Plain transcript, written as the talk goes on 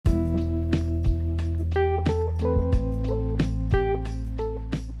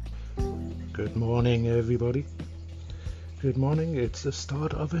Good morning, everybody. Good morning. It's the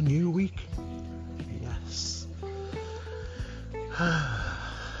start of a new week. Yes.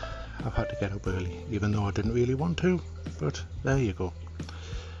 I've had to get up early, even though I didn't really want to, but there you go.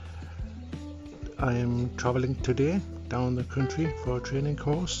 I am travelling today down the country for a training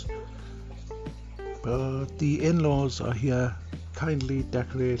course, but the in-laws are here kindly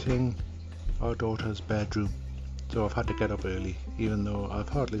decorating our daughter's bedroom. So I've had to get up early, even though I've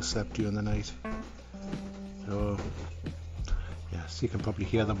hardly slept during the night. So, yes, you can probably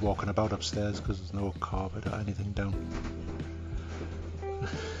hear them walking about upstairs because there's no carpet or anything down.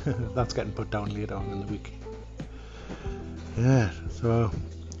 That's getting put down later on in the week. Yeah, so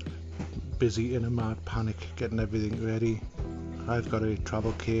busy in a mad panic getting everything ready. I've got a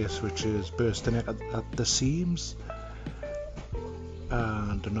travel case which is bursting at the seams,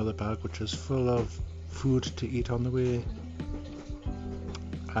 and another bag which is full of food to eat on the way.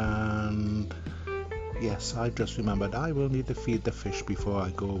 And yes, I just remembered I will need to feed the fish before I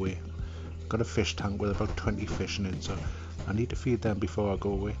go away. Got a fish tank with about 20 fish in it, so I need to feed them before I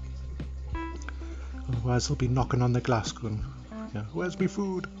go away. Otherwise they'll be knocking on the glass going, yeah, where's my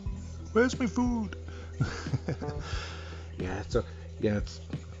food? Where's my food? It's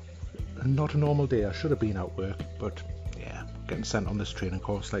not a normal day. I should have been at work, but yeah, getting sent on this training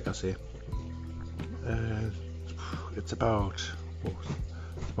course, like I say. It's about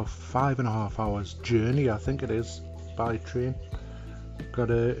 5.5 hours journey, I think it is, by train.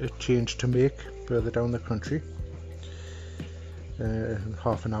 Got a change to make further down the country.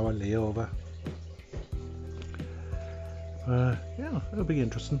 Half an hour layover. It'll be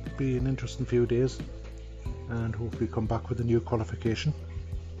interesting. Be an interesting few days, and hopefully come back with a new qualification,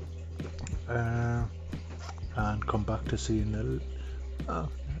 and come back to seeing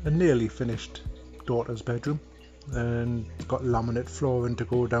a nearly finished daughter's bedroom, and it's got laminate flooring to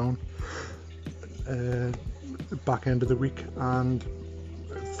go down back end of the week, and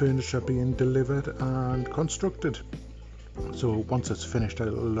furniture being delivered and constructed. So once it's finished,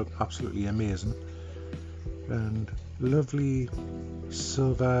 it'll look absolutely amazing, and lovely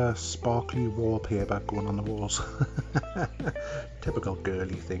silver sparkly wallpaper going on the walls. Typical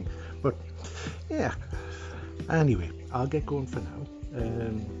girly thing, but yeah. Anyway, I'll get going for now.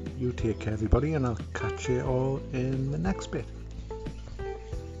 You take care, everybody, and I'll catch you all in the next bit.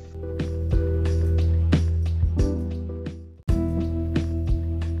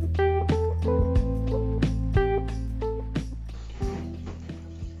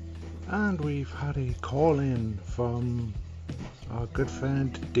 And we've had a call in from our good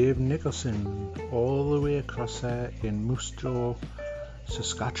friend Dave Nicholson, all the way across there in Moose Jaw,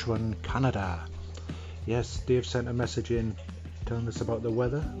 Saskatchewan, Canada. Yes, Dave sent a message in telling us about the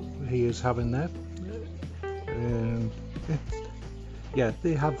weather he is having there. Yeah,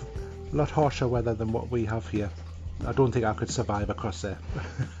 they have a lot harsher weather than what we have here. I don't think I could survive across there.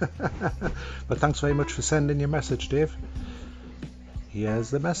 But thanks very much for sending your message, Dave.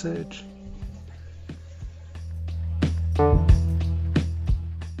 Here's the message.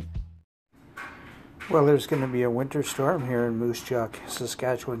 Well, there's going to be a winter storm here in Moose Jaw,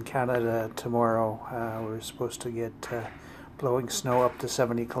 Saskatchewan, Canada tomorrow. We're supposed to get blowing snow up to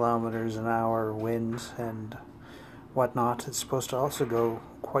 70 kilometers an hour, winds and whatnot. It's supposed to also go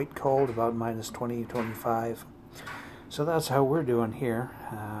quite cold, about minus 20, 25. So that's how we're doing here.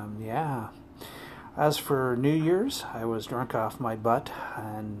 Yeah. As for New Year's, I was drunk off my butt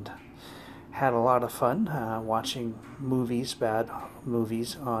and had a lot of fun watching movies, bad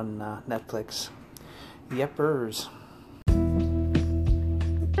movies on Netflix. Yepers.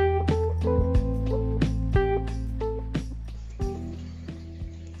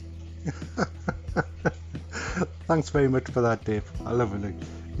 Thanks very much for that, Dave. I love it.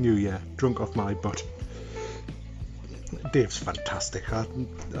 New Year, drunk off my butt. Dave's fantastic. I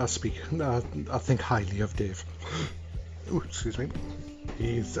think highly of Dave. Ooh, excuse me.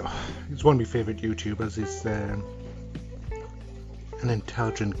 He's one of my favourite YouTubers. He's an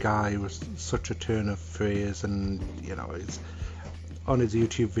intelligent guy with such a turn of phrase, and you know, it's on his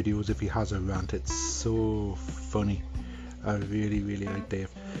YouTube videos. If he has a rant, it's so funny. I really, really like Dave.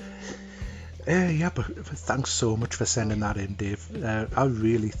 But thanks so much for sending that in, Dave. I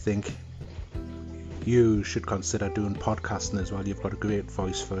really think you should consider doing podcasting as well. You've got a great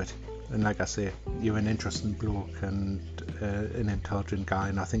voice for it, and like I say, you're an interesting bloke and an intelligent guy,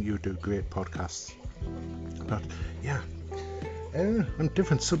 and I think you do great podcasts. But yeah, on a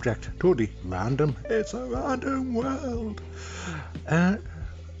different subject, totally random. It's a random world.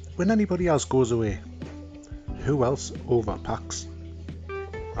 When anybody else goes away, who else overpacks?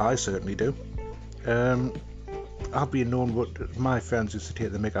 I certainly do. I've been known what my friends used to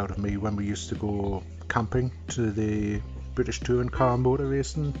take the mick out of me when we used to go camping to the British Touring Car Motor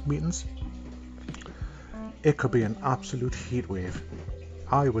Racing meetings. It could be an absolute heat wave.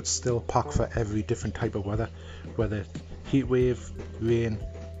 I would still pack for every different type of weather, whether it's heat wave, rain,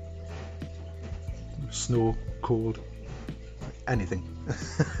 snow, cold, anything.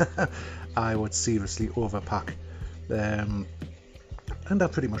 I would seriously overpack. And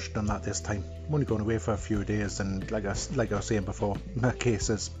I've pretty much done that this time. I'm only going away for a few days, and like I was saying before, my case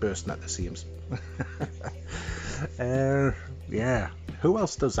is bursting at the seams. Yeah, who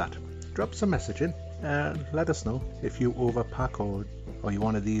else does that? Drop some message in. Let us know if you overpack, or you're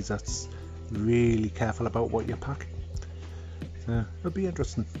one of these that's really careful about what you pack. It'll be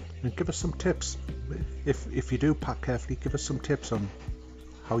interesting. And give us some tips. If you do pack carefully, give us some tips on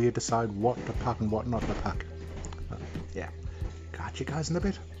how you decide what to pack and what not to pack. Yeah, catch you guys in a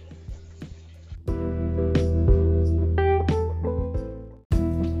bit.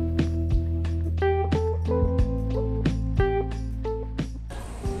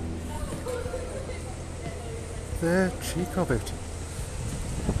 The cheek of it.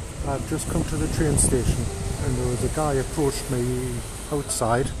 I've just come to the train station and there was a guy approached me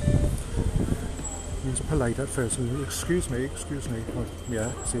outside. He was polite at first. He said, excuse me. Oh,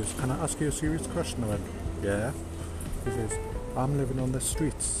 yeah. He says, can I ask you a serious question? I went, yeah. He says, I'm living on the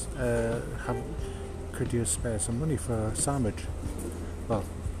streets. Could you spare some money for a sandwich? Well,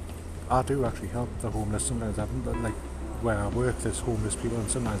 I do actually help the homeless sometimes. Like where I work, there's homeless people, and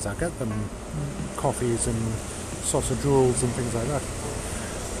sometimes I get them coffees and sausage rolls and things like that.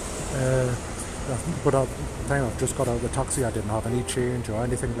 But at the time I've just got out of the taxi, I didn't have any change or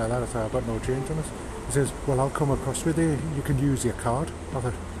anything like that, so I've got no change on it. He says, well, I'll come across with you, you can use your card. I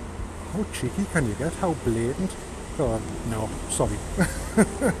thought, how cheeky can you get? How blatant? Oh, no, sorry.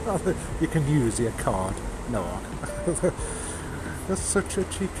 You can use your card. No. That's such a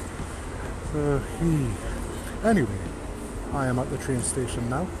cheek. So, anyway, I am at the train station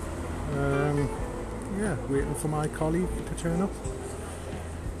now. Yeah, waiting for my colleague to turn up.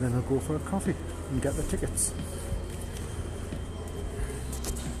 Then I'll go for a coffee and get the tickets.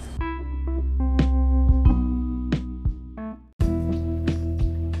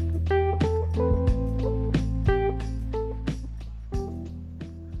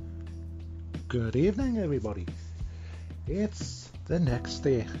 Good evening, everybody. It's the next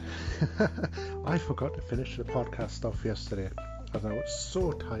day. I forgot to finish the podcast off yesterday as I was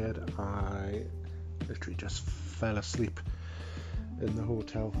so tired I literally just fell asleep in the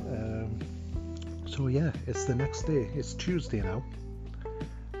hotel. So yeah, it's the next day. It's Tuesday now,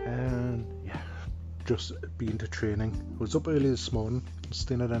 and yeah, just been to training. I was up early this morning,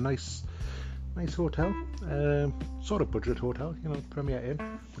 staying at a nice hotel, sort of budget hotel, you know, Premier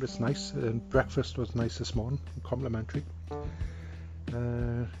Inn, but it's nice. And breakfast was nice this morning, complimentary.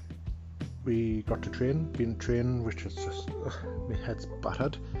 We got to been training, which is just my head's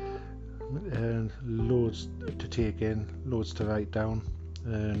battered, and loads to take in, loads to write down,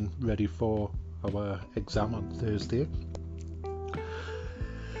 and ready for our exam on Thursday.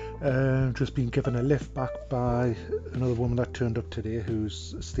 Just been given a lift back by another woman that turned up today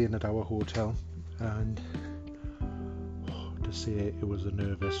who's staying at our hotel, and to say it was a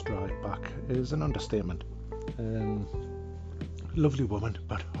nervous drive back is an understatement. Lovely woman,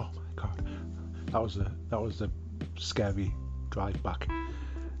 but oh my god, that was a scary drive back,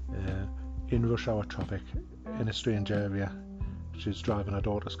 in rush hour traffic in a strange area. She's driving her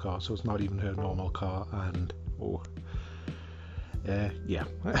daughter's car, so it's not even her normal car, and yeah,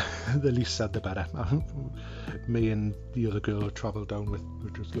 the least said the better. Me and the other girl who travelled down with,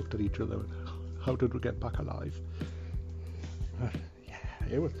 we just looked at each other and, how did we get back alive?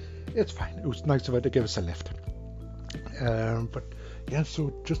 Yeah, it's fine. It was nice of her to give us a lift. But yeah,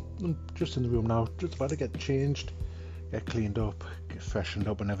 so just in the room now, just about to get changed, get cleaned up, get freshened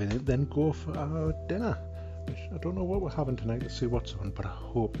up and everything, then go for our dinner. I don't know what we're having tonight. Let's see what's on, but I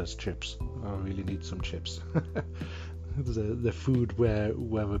hope there's chips. I really need some chips. The food where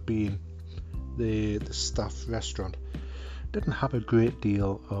we've been, the staff restaurant, didn't have a great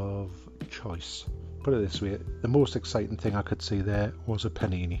deal of choice. Put it this way, the most exciting thing I could see there was a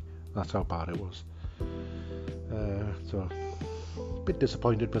panini. That's how bad it was. So a bit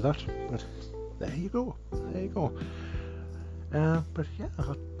disappointed with that, but there you go. But yeah,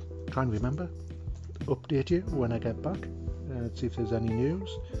 I'll try and remember, update you when I get back, see if there's any news.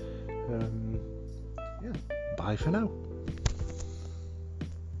 Yeah, bye for now.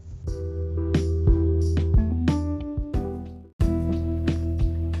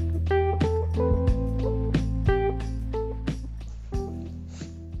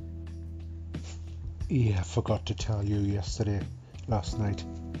 Yeah, I forgot to tell you last night,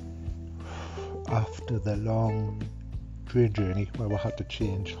 after the long train journey where we had to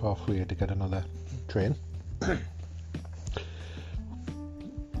change halfway to get another train.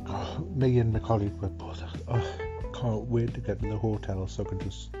 Me and my colleague were both, can't wait to get to the hotel so I can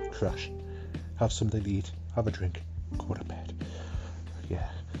just crash, have something to eat, have a drink, go to bed. Yeah.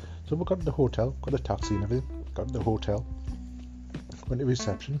 So we got to the hotel, got a taxi and everything, got to the hotel, went to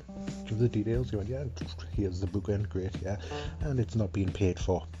reception, give the details, he went, yeah, here's the booking, great, yeah, and it's not being paid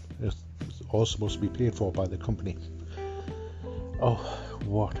for. It's all supposed to be paid for by the company. Oh,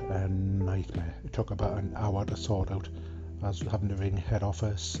 what a nightmare. It took about an hour to sort out. I was having to ring head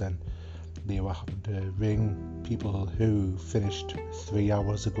office, and they were having to ring people who finished 3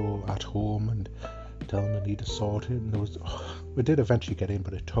 hours ago at home and tell them they need to sort it. And we did eventually get in,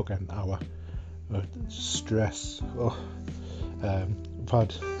 but it took an hour. Stress. I've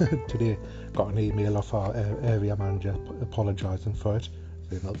had today got an email off our area manager apologising for it,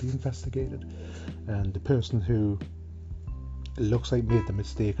 saying it'll be investigated, and the person who looks like made the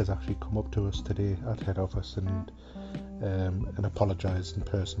mistake has actually come up to us today at head office and apologised in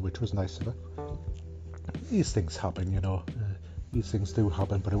person, which was nice of her. These things happen, these things do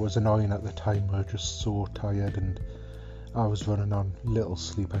happen, but it was annoying at the time. We were just so tired and I was running on little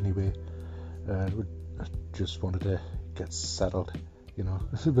sleep anyway. I just wanted to get settled, we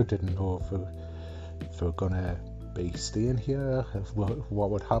didn't know if we were gonna be staying here, what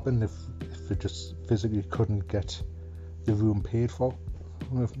would happen if we just physically couldn't get the room paid for.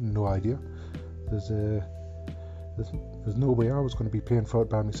 I have no idea. There's no way I was going to be paying for it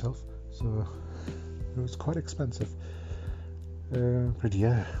by myself, so it was quite expensive. But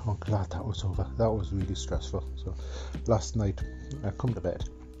yeah, I'm glad that was over. That was really stressful. So last night I come to bed,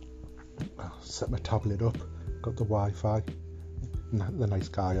 I set my tablet up, got the Wi-Fi. The nice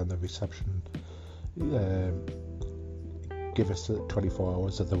guy on the reception give us 24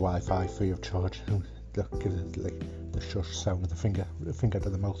 hours of the Wi-Fi free of charge. Give it like the shush sound of the finger to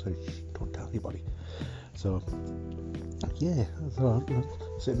the mouth, so don't tell anybody. So yeah,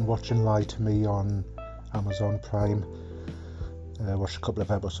 sitting watching Lie to Me on Amazon Prime. Watched a couple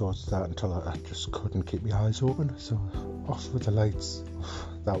of episodes of that until I just couldn't keep my eyes open, so off with the lights.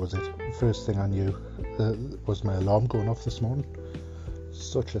 That was it. First thing I knew was my alarm going off this morning.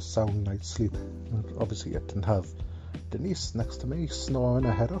 Such a sound night's sleep. Obviously I didn't have Denise next to me snoring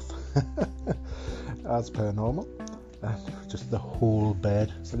her head off as per normal, and just the whole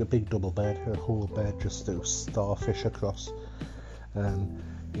bed, it's like a big double bed, the whole bed just to starfish across. And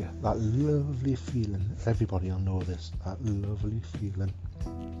yeah, that lovely feeling, everybody will know this, that lovely feeling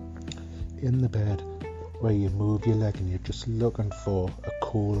in the bed where you move your leg and you're just looking for a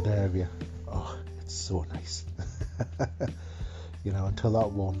cold area. Oh, it's so nice. Until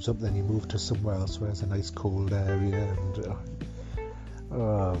that warms up, then you move to somewhere else where there's a nice cold area, and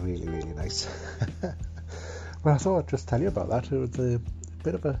really, really nice. Well, I thought I'd just tell you about that. It was a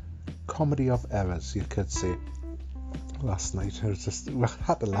bit of a comedy of errors, you could say. Last night, we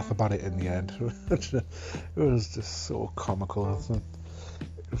had to laugh about it in the end. It was just so comical.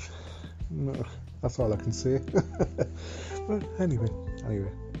 That's all I can say. But anyway,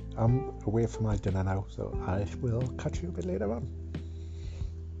 I'm away for my dinner now, so I will catch you a bit later on.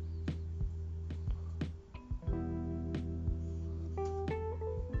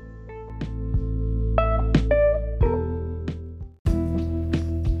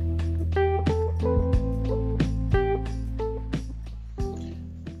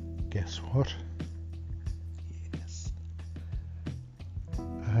 Guess what? Yes,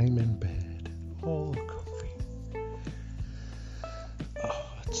 I'm in bed, all comfy. Oh,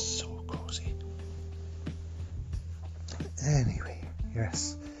 it's so cozy. Anyway,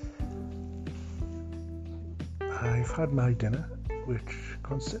 yes, I've had my dinner, which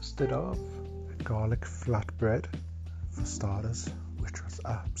consisted of a garlic flatbread for starters, which was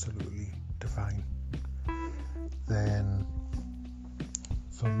absolutely divine. Then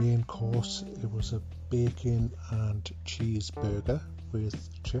for main course, it was a bacon and cheeseburger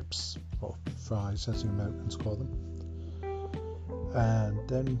with chips, or fries as the Americans call them. And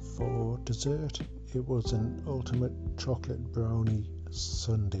then for dessert, it was an ultimate chocolate brownie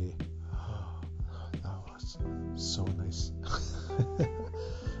sundae. Oh, that was so nice.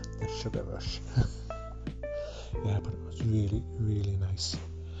 The sugar rush. Yeah, but it was really, really nice.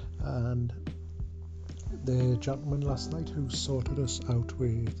 And the gentleman last night who sorted us out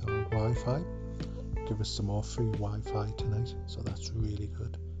with our Wi-Fi give us some more free Wi-Fi tonight, so that's really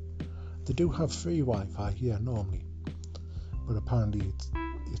good. They do have free Wi-Fi here normally, but apparently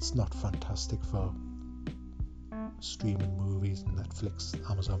it's not fantastic for streaming movies, Netflix,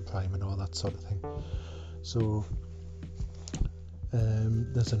 Amazon Prime and all that sort of thing. So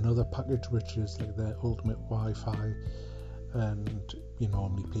there's another package which is like their ultimate Wi-Fi, and you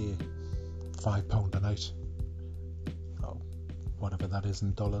normally pay £5 a night, or whatever that is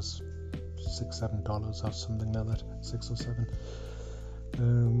in dollars, $6-7 or something like that, 6 or 7.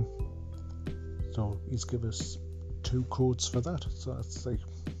 So he's given us 2 codes for that, so that's like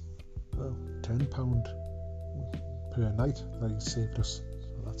 £10 per night that he saved us,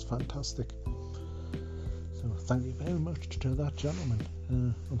 so that's fantastic. So thank you very much to that gentleman.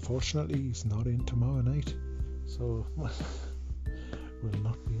 Unfortunately he's not in tomorrow night, so we'll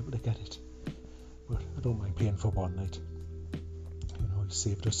not be able to get it, but I don't mind paying for one night. You know, he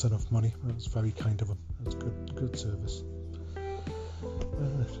saved us enough money. That was very kind of him. That's good service.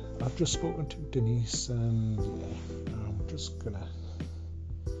 I've just spoken to Denise, and I'm just gonna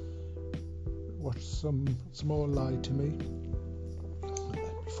watch some more Lie to Me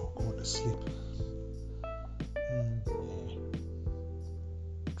before going to sleep. And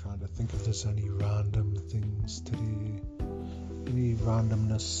trying to think if there's any random things today, any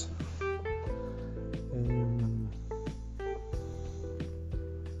randomness.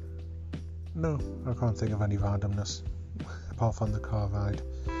 No, I can't think of any randomness apart from the car ride.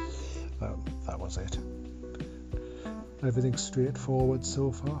 That was it. Everything's straightforward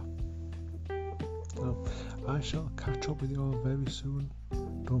so far. I shall catch up with you all very soon.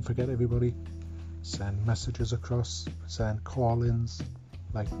 Don't forget, everybody, send messages across, send call-ins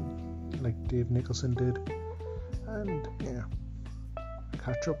like Dave Nicholson did, and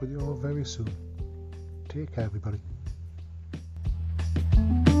catch up with you all very soon. Take care, everybody.